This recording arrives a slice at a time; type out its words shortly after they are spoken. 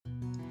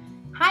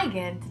Hi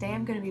again. Today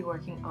I'm going to be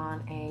working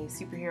on a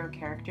superhero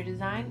character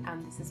design.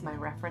 This is my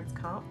reference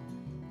comp.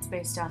 It's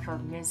based off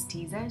of Ms.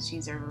 Tiza.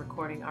 She's a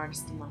recording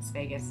artist in Las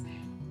Vegas,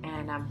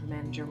 and her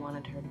manager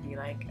wanted her to be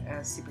like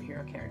a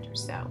superhero character.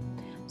 So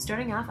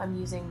starting off, I'm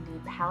using the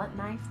palette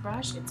knife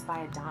brush. It's by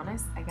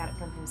Adonis. I got it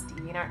from his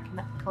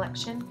DeviantArt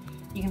collection.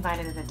 You can find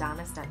it at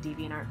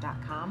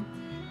adonis.deviantart.com.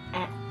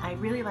 And I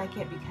really like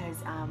it because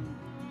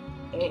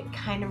it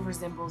kind of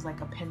resembles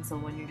like a pencil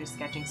when you're just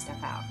sketching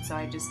stuff out. So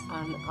I just,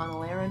 on a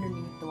layer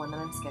underneath the one that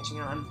I'm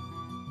sketching on,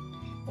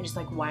 I just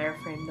like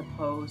wireframe the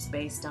pose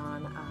based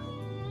on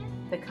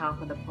the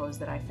comp of the pose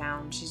that I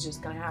found. She's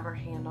just gonna have her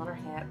hand on her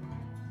hip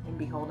and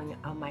be holding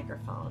a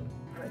microphone,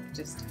 like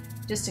just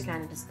to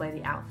kind of display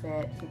the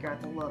outfit, figure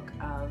out the look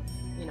of,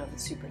 you know, the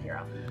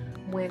superhero.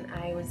 When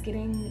I was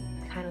getting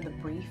kind of the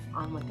brief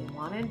on what they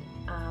wanted,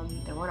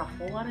 there weren't a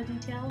whole lot of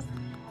details.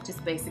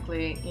 Just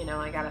basically, you know,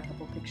 I got a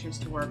couple pictures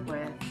to work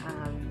with.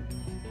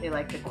 They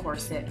like the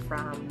corset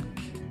from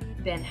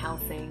Van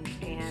Helsing,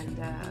 and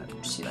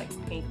she likes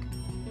pink.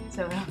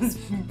 So that was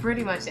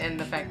pretty much it, and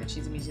the fact that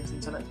she's a musician,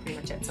 so that's pretty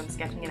much it. So I'm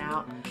sketching it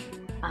out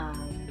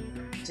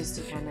just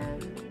to kind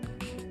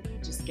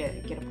of just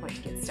get a point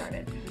to get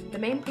started. The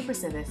main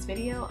purpose of this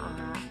video,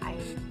 I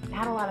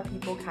had a lot of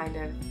people kind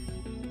of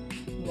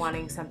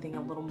wanting something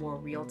a little more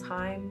real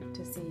time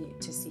to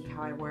see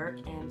how I work,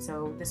 and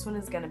so this one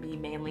is going to be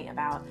mainly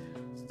about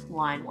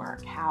line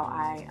work, how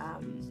I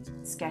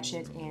sketch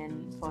it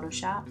in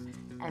Photoshop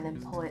and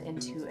then pull it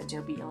into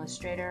Adobe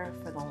Illustrator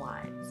for the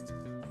lines.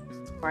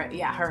 Or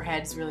yeah, her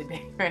head's really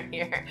big right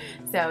here.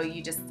 So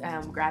you just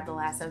grab the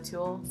lasso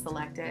tool,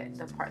 select it,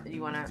 the part that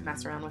you want to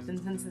mess around with, and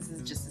since this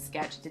is just a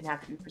sketch, it didn't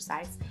have to be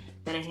precise,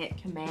 then I hit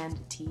Command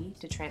T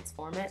to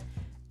transform it,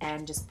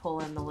 and just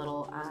pull in the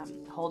little,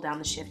 hold down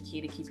the shift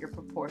key to keep your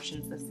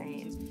proportions the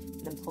same,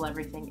 and then pull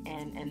everything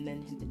in, and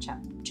then hit the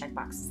check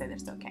box to say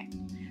that's okay.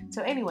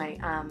 So anyway,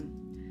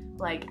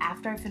 like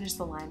after I finished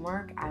the line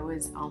work, I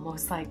was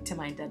almost like to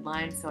my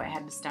deadline, so I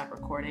had to stop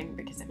recording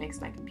because it makes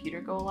my computer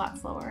go a lot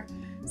slower.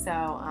 So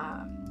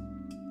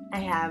I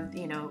have,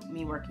 you know,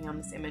 me working on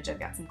this image. I've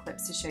got some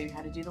clips to show you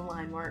how to do the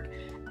line work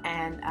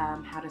and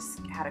how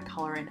to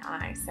color an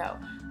eye. So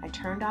I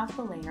turned off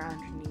the layer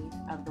underneath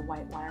of the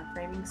white wire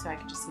framing so I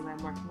could just see what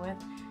I'm working with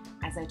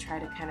as I try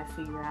to kind of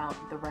figure out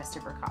the rest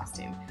of her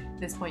costume.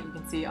 At this point you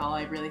can see all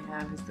I really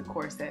have is the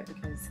corset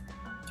because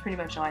it's pretty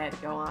much all I had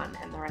to go on,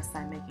 and the rest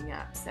I'm making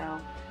up.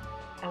 So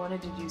I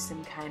wanted to do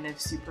some kind of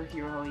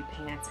superhero-y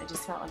pants. I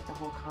just felt like the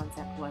whole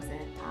concept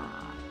wasn't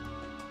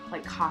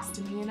like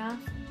costumey enough.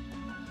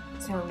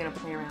 So I'm going to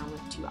play around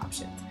with two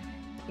options.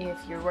 If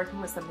you're working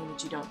with something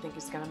that you don't think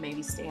is going to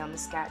maybe stay on the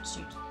sketch,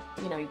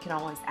 you know, you can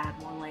always add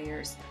more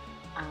layers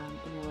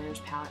in your layers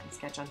palette and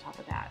sketch on top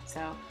of that.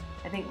 So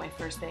I think my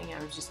first thing,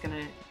 I was just going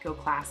to go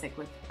classic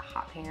with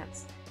hot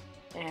pants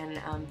and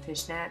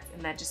fishnets,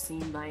 and that just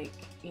seemed like,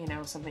 you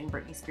know, something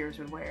Britney Spears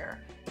would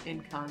wear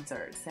in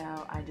concert. So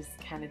I just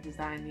kind of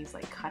designed these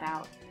like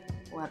cutout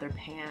leather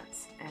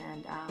pants,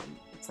 and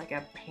it's like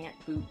a pant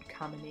boot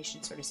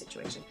combination sort of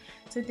situation.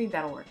 So I think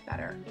that'll work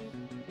better.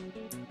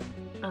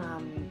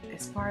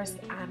 As far as,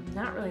 I'm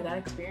not really that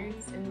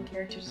experienced in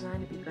character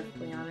design, to be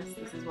perfectly honest.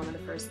 This is one of the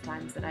first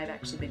times that I've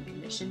actually been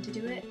commissioned to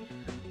do it.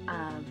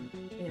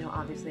 You know,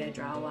 obviously I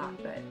draw a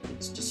lot, but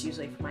it's just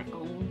usually for my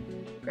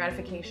own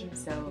gratification,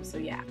 so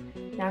yeah.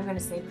 Now I'm going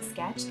to save the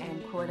sketch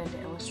and pull it into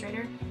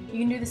Illustrator. You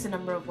can do this a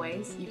number of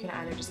ways. You can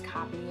either just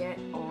copy it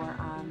or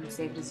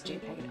save it as a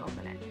JPEG and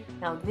open it.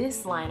 Now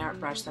this line art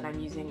brush that I'm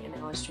using in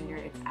Illustrator,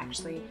 it's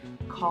actually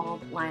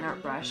called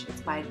Lineart brush.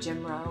 It's by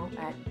Jim Rowe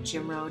at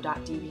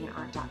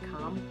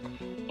jimrowe.deviantart.com,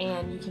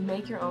 and you can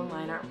make your own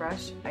line art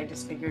brush. I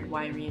just figured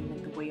why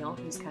reinvent the wheel,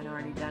 he's kind of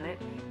already done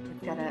it.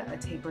 It's got a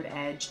tapered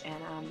edge,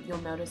 and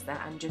you'll notice that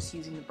I'm just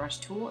using the brush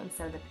tool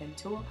instead of the pen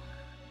tool.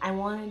 I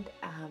wanted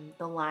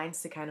the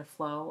lines to kind of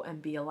flow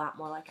and be a lot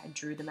more like I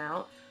drew them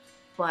out,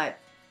 but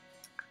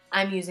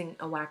I'm using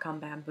a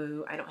Wacom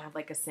bamboo. I don't have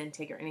like a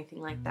Cintiq or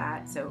anything like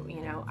that, so you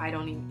know,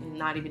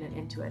 not even an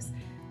Intuos.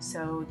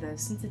 So the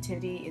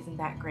sensitivity isn't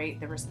that great,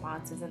 the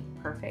response isn't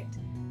perfect.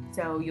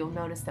 So you'll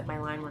notice that my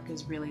line work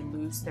is really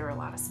loose. There are a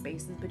lot of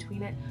spaces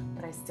between it,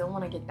 but I still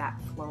want to get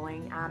that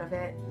flowing out of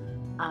it.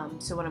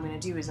 So what I'm going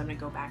to do is I'm going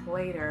to go back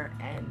later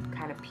and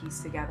kind of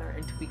piece together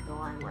and tweak the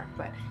line work.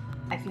 But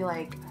I feel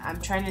like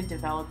I'm trying to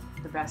develop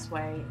the best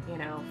way, you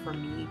know, for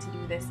me to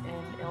do this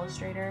in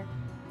Illustrator.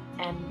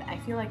 And I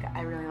feel like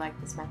I really like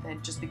this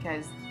method just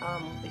because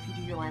if you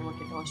do your line work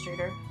in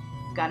Illustrator,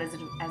 you've got it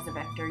as a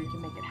vector, you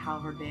can make it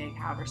however big,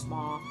 however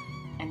small,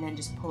 and then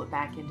just pull it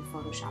back into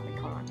Photoshop and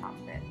color on top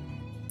of it.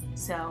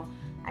 So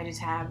I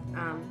just have,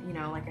 you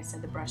know, like I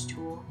said, the brush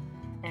tool,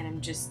 and I'm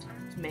just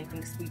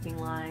making sweeping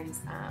lines.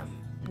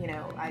 You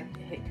know, I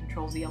hit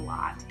Control Z a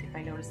lot if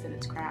I notice that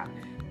it's crap,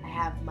 I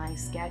have my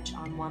sketch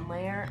on one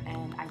layer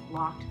and I've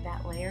locked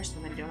that layer so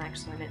that I don't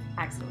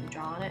accidentally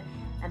draw on it,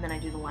 and then I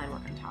do the line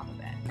work on top of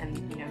it. And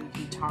you know, you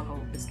can toggle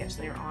the sketch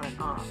layer on and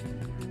off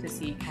to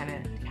see kind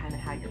of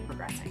how you're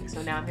progressing.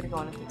 So now I'm going to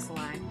go in and fix the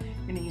line.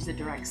 I'm going to use the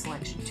direct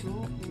selection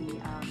tool,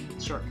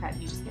 the shortcut.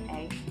 You just hit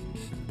A,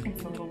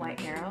 it's a little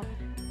white arrow,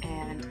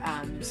 and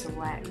you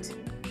select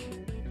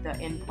the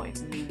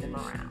endpoints and move them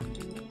around.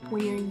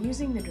 When you're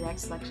using the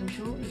direct selection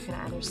tool, you can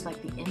either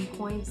select the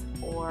endpoints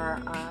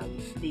or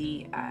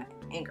the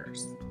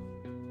anchors.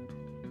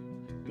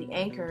 The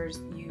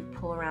anchors you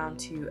pull around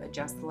to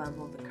adjust the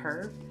level of the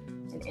curve.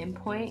 An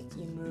endpoint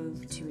you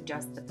move to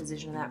adjust the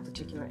position of that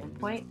particular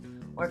endpoint,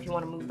 or if you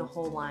want to move the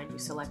whole line, you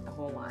select the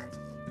whole line.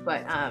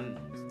 But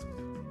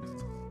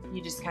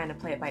you just kind of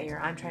play it by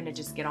ear. I'm trying to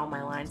just get all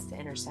my lines to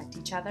intersect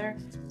each other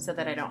so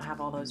that I don't have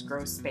all those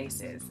gross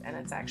spaces, and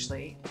it's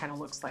actually kind of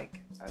looks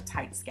like a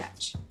tight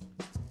sketch.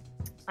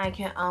 I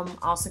can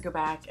also go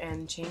back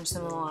and change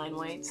some of the line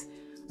weights.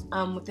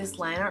 With this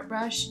Lineart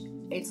brush,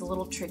 it's a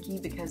little tricky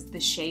because the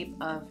shape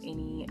of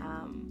any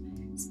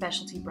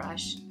specialty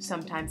brush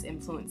sometimes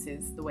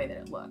influences the way that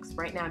it looks.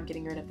 Right now I'm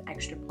getting rid of the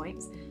extra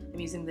points. I'm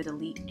using the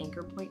delete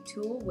anchor point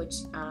tool, which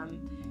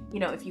you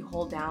know, if you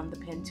hold down the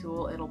pen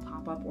tool, it'll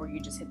pop up, or you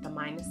just hit the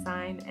minus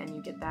sign and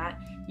you get that.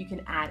 You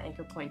can add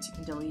anchor points, you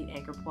can delete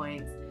anchor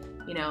points,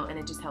 you know, and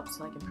it just helps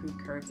to like improve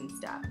curves and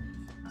stuff.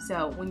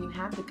 So when you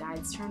have the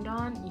guides turned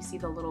on, you see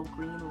the little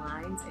green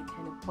lines. It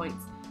kind of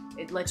points,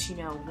 it lets you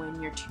know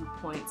when your 2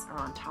 points are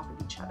on top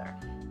of each other.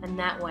 And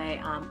that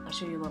way, I'll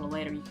show you a little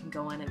later, you can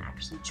go in and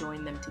actually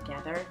join them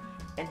together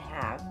and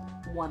have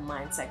one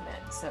line segment.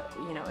 So,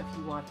 you know, if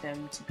you want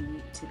them to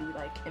be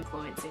like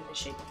influencing the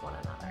shape of one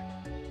another.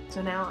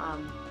 So now,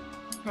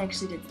 I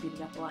actually did speed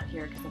it up a lot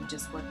here because I'm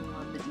just working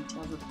on the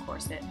details of the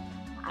corset.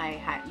 You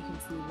can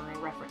see my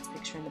reference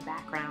picture in the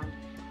background.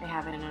 I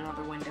have it in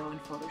another window in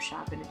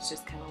Photoshop, and it's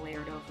just kind of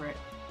layered over it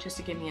just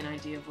to give me an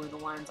idea of where the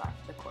lines are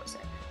for the corset.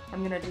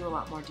 I'm going to do a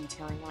lot more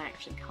detailing when I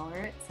actually color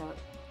it, so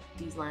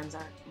these lines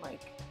aren't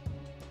like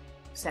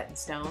set in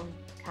stone,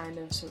 kind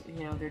of, so,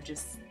 you know, they're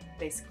just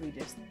basically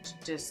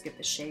just get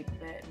the shape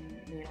of it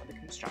and, you know, the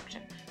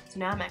construction. So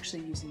now I'm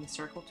actually using the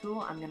circle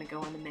tool. I'm going to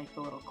go in and make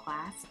the little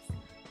clasps.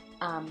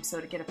 So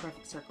to get a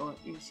perfect circle,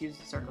 you just use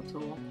the circle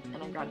tool,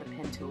 and I grab the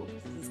pen tool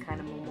because this is kind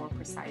of a more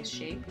precise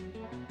shape.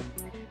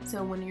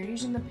 So when you're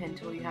using the pen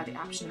tool, you have the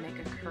option to make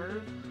a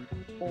curve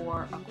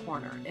or a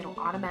corner. It'll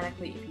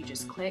automatically, if you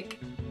just click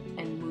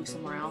and move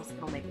somewhere else,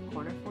 it'll make a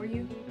corner for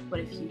you. But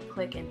if you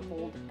click and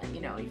hold,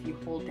 you know, if you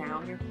hold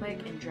down your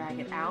click and drag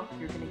it out,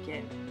 you're going to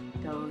get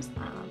those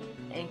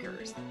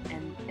anchors,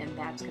 and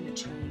that's going to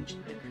change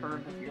the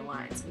curve of your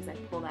line. So as I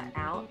pull that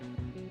out,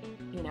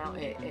 you know,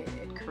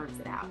 it curves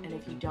it out. And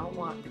if you don't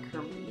want the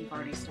curve that you've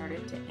already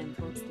started to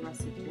influence the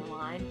rest of your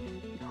line,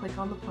 you click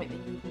on the point that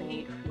you've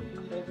made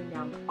with holding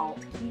down the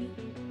Alt key,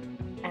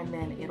 and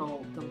then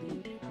it'll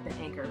delete the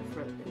anchor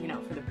for, you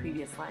know, for the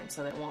previous line,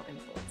 so that it won't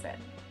influence it.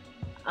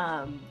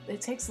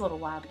 It takes a little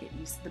while to get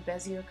used to the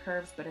Bezier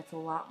curves, but it's a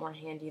lot more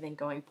handy than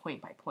going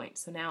point by point.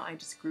 So now I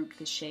just grouped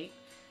the shape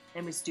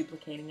and was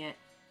duplicating it.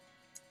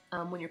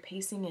 When you're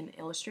pasting in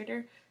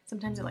Illustrator,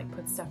 sometimes it like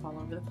puts stuff all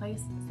over the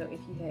place. So if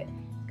you hit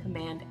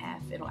Command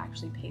F, it'll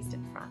actually paste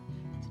in front.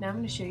 So now I'm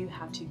going to show you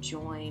how to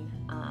join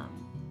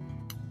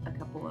a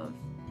couple of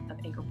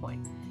anchor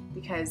points,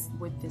 because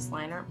with this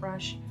Lineart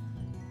brush,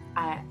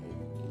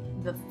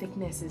 the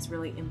thickness is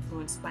really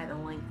influenced by the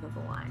length of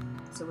the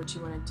line. So what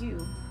you want to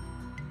do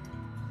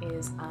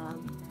is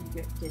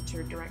you get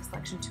your direct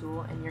selection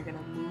tool, and you're going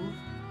to move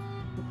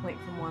the point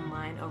from one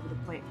line over the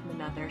point from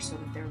another so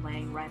that they're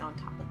laying right on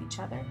top of each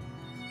other.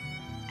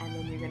 And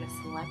then you're going to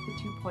select the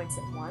 2 points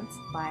at once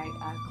by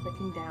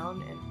clicking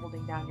down and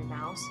holding down your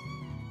mouse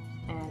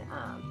and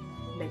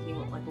making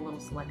it like a little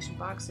selection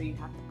box. So you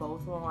have both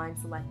of the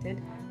lines selected.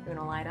 You're going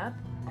to light up,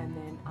 and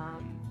then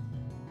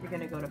you're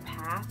going to go to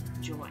Path,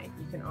 Join.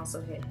 You can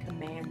also hit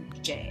Command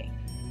J,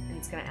 and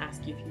it's going to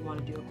ask you if you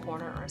want to do a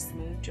corner or a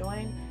smooth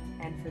join.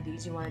 And for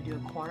these, you want to do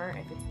a corner.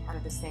 If it's part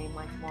of the same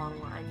like long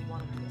line, you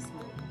want to do a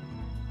smooth.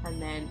 And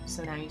then,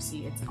 so now you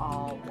see it's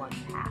all one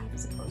path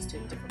as opposed to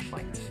different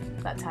points.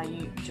 That's how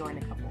you join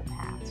a couple of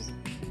paths.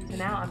 So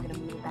now I'm going to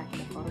move it back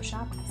into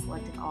Photoshop. I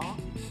selected all.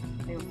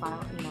 I will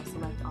file, you know,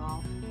 select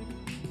all,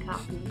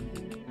 copy,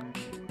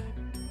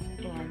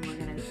 and we're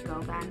going to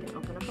go back and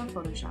open up our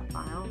Photoshop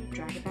file,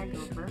 drag it back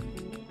over,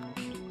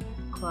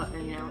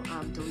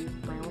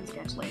 delete my own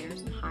sketch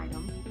layers and hide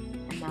them.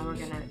 And now we're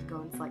going to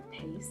go and select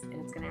Paste,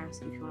 and it's going to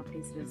ask you if you want to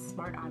paste it as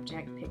Smart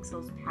Object,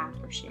 Pixels, Path,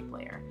 or Shape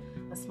Layer.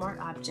 A Smart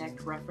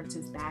Object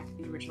references back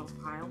to the original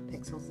file.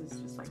 Pixels is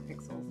just like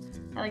pixels.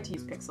 I like to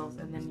use pixels,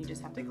 and then you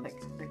just have to click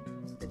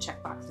the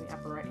checkbox in the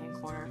upper right-hand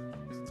corner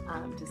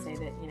to say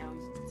that, you know,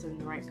 it's in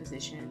the right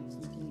position.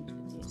 You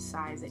can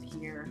size it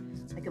here.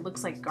 Like, it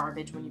looks like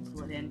garbage when you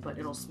pull it in, but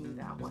it'll smooth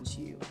out once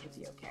you hit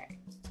the OK.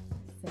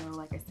 So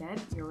like I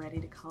said, you're ready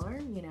to color.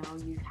 You know,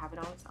 you have it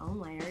on its own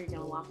layer. You're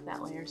going to lock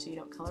that layer so you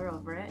don't color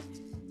over it.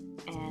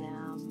 And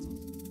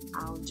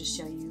I'll just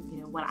show you, you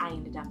know, what I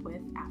ended up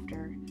with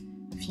after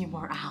a few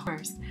more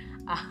hours.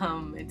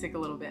 It took a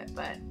little bit,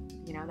 but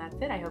you know, that's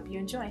it. I hope you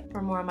enjoy.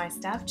 For more of my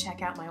stuff,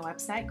 check out my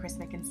website,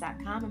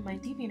 chrismickens.com, and my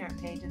DeviantArt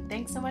page. And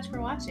thanks so much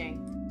for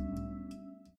watching.